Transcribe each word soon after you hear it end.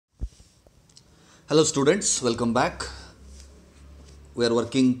Hello students, welcome back. We are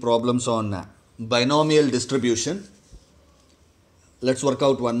working problems on binomial distribution. Let's work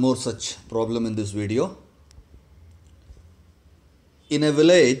out one more such problem in this video. In a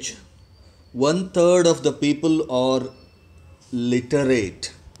village, 1/3 of the people are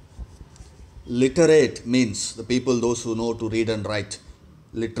literate. Literate means the people, those who know to read and write.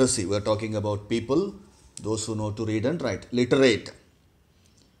 Literacy, we are talking about people, those who know to read and write. Literate.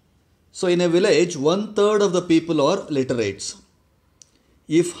 So in a village, 1/3 of the people are literates.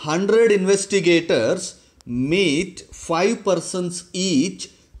 If 100 investigators meet 5 persons each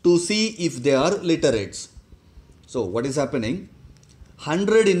to see if they are literates. So what is happening?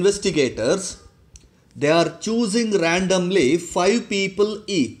 100 investigators, they are choosing randomly 5 people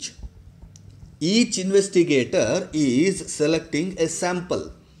each. Each investigator is selecting a sample.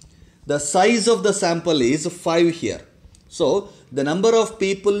 The size of the sample is 5 here. So the number of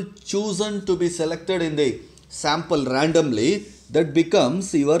people chosen to be selected in the sample randomly, that becomes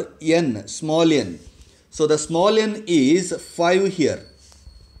your n, small n. So the small n is 5 here.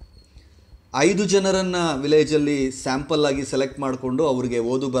 5 ಜನರನ್ನ village ಅಲ್ಲಿ sample ಆಗಿ select ಮಾಡಿಕೊಂಡು ಅವರಿಗೆ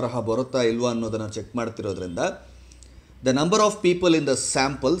ಓದು ಬರಹ ಬರುತ್ತಾ ಇಲ್ವಾ ಅನ್ನೋದನ್ನ check ಮಾಡ್ತಿರೋದ್ರಿಂದ the number of people in the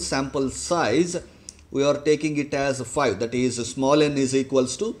sample size, we are taking it as 5, that is small n is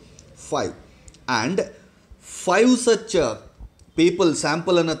equals to 5, and 5 such people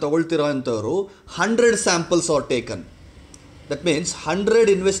sample ಅನ್ನು ತಗೊಳ್ತಿರೋ ಅಂಥವರು 100 samples are taken. That means 100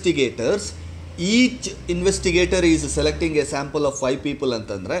 investigators, each investigator is selecting a sample of 5 people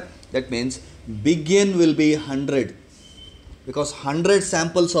ಅಂತಂದ್ರೆ that means big N will be 100 because 100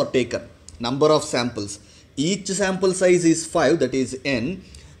 samples are taken. Number of samples, each sample size is 5, that is n.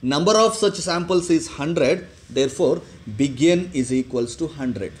 Number of such samples is 100, therefore big N is equals to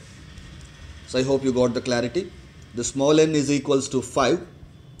 100. So I hope you got the clarity. The small n is equals to 5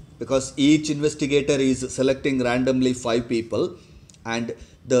 because each investigator is selecting randomly 5 people, and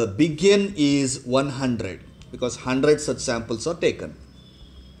the big N is 100 because 100 such samples are taken.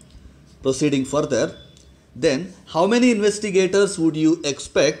 Proceeding further, then how many investigators would you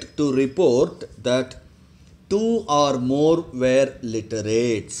expect to report that 2 or more were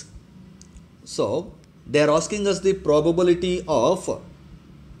literates? So they are asking us the probability of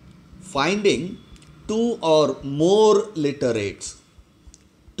finding 2 or more literates.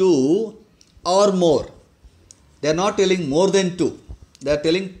 2 or more. They are not telling more than 2. They are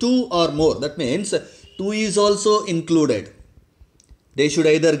telling 2 or more. That means 2 is also included. They should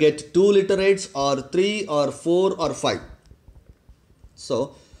either get 2 literates or 3 or 4 or 5. So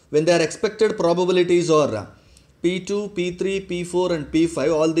when their expected probabilities are P2, P3, P4 and P5,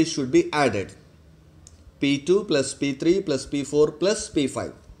 all these should be added. P2 plus P3 plus P4 plus P5.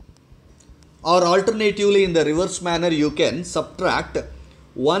 Or alternatively, in the reverse manner, you can subtract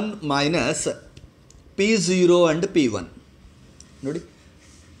 1 minus P0 and P1. ನೋಡಿ,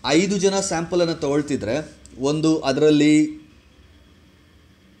 5 ಜನ sample ಅನ್ನು ತಗೊಳ್ತಿದ್ರೆ ಒಂದು ಅದರಲ್ಲಿ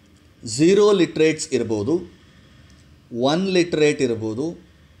 0 literates ಇರ್ಬೋದು, 1 literate ಇರ್ಬೋದು,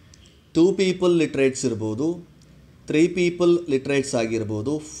 2 people literates ಇರ್ಬೋದು, 3 people literates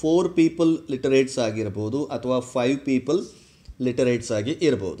ಆಗಿರ್ಬೋದು, 4 people literates ಆಗಿರ್ಬೋದು, ಅಥವಾ 5 ಪೀಪಲ್ ಲಿಟ್ರೇಟ್ಸ್ ಆಗಿ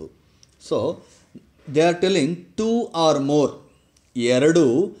ಇರ್ಬೋದು. So they are telling 2 or more, 2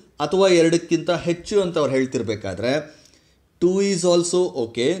 ಅಥವಾ 2ಕ್ಕಿಂತ ಹೆಚ್ಚು ಅಂತ ಅವ್ರು ಹೇಳ್ತಿರ್ಬೇಕಾದ್ರೆ 2 is also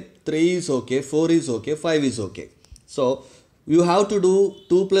okay, 3 is okay, 4 is okay, 5 is okay. So you have to do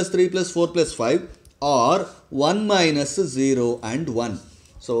 2 plus 3 plus 4 plus 5 or 1 minus 0 and 1.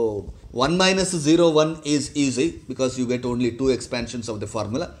 So 1 minus 0, 1 is easy because you get only 2 expansions of the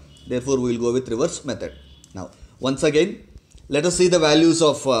formula. Therefore we will go with reverse method. Now once again, let us see the values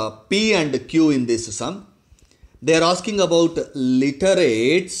of P and Q in this sum. They are asking about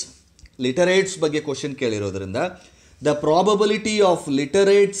literates. Literates ಬಗ್ಗೆ question ಕೇಳಿರೋದ್ರಿಂದ the probability of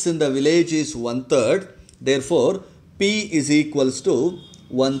literates in the village is 1/3. Therefore P is equals to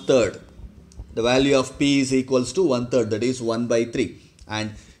 1/3. The value of P is equals to 1/3, that is 1/3. And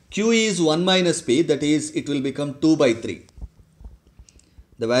Q is 1 minus P, that is it will become 2/3.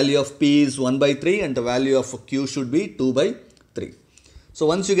 The value of P is 1/3 and the value of Q should be 2/3. So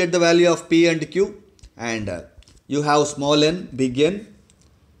once you get the value of P and Q, and you have small n, big N,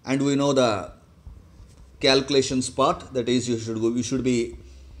 and we know the calculations part, that is you should be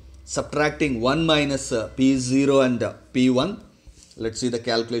subtracting 1 minus P0 and P1. Let's see the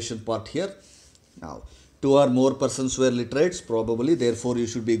calculation part here. Now 2 or more persons were literates probably, therefore you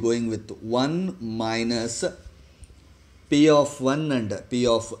should be going with 1 minus P of 1 and P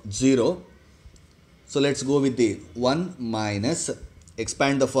of 0. So let's go with the 1 minus,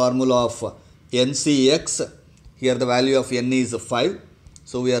 expand the formula of NCX. Here the value of n is 5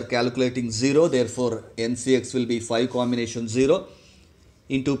 So we are calculating 0, therefore NCX will be 5 combination 0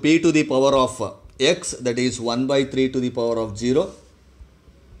 into p to the power of x, that is 1 by 3 to the power of 0,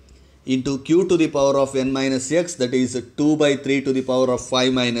 into q to the power of n minus x, that is 2 by 3 to the power of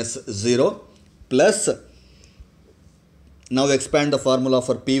 5 minus 0, plus, now expand the formula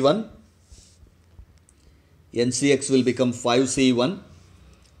for p1, NCX will become 5c1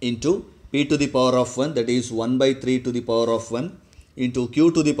 into p to the power of 1, that is 1 by 3 to the power of 1, into q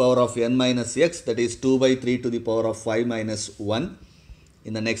to the power of n minus x, that is 2 by 3 to the power of 5 minus 1.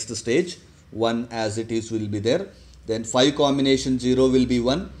 In the next stage, 1 as it is will be there. Then 5 combination 0 will be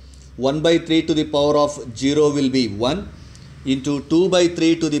 1. 1 by 3 to the power of 0 will be 1 into 2 by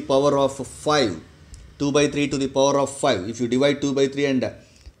 3 to the power of 5. 2 by 3 to the power of 5. If you divide 2 by 3 and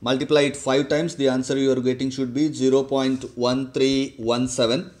multiply it 5 times, the answer you are getting should be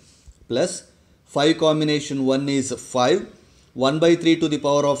 0.1317 plus 5 combination 1 is 5. 1 by 3 to the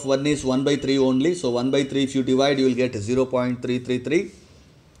power of 1 is 1 by 3 only. So 1 by 3 if you divide, you will get 0.333.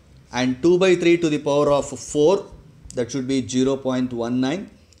 And 2 by 3 to the power of 4, that should be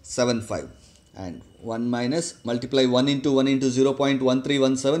 0.1975. And 1 minus, multiply 1 into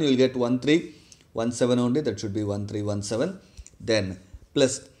 0.1317, you will get 1317 only, that should be 1317. Then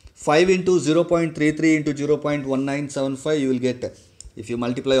plus 5 into 0.33 into 0.1975, you will get, if you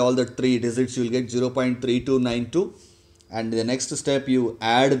multiply all the 3 digits, you will get 0.3292. And the next step, you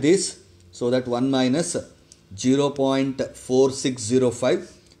add this, so that 1 minus 0.4605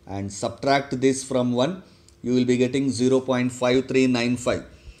 and subtract this from 1, you will be getting 0.5395.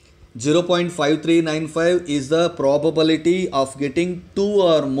 0.5395 is the probability of getting 2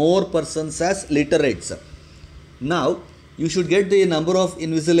 or more persons as literates. Now, you should get the number of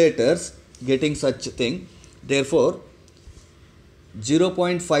invigilators getting such thing. Therefore,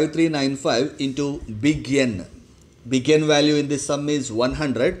 0.5395 into big N. Big N value in this sum is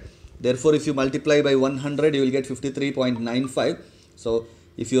 100. Therefore, if you multiply by 100, you will get 53.95. So,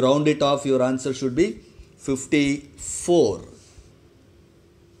 if you round it off, your answer should be 54.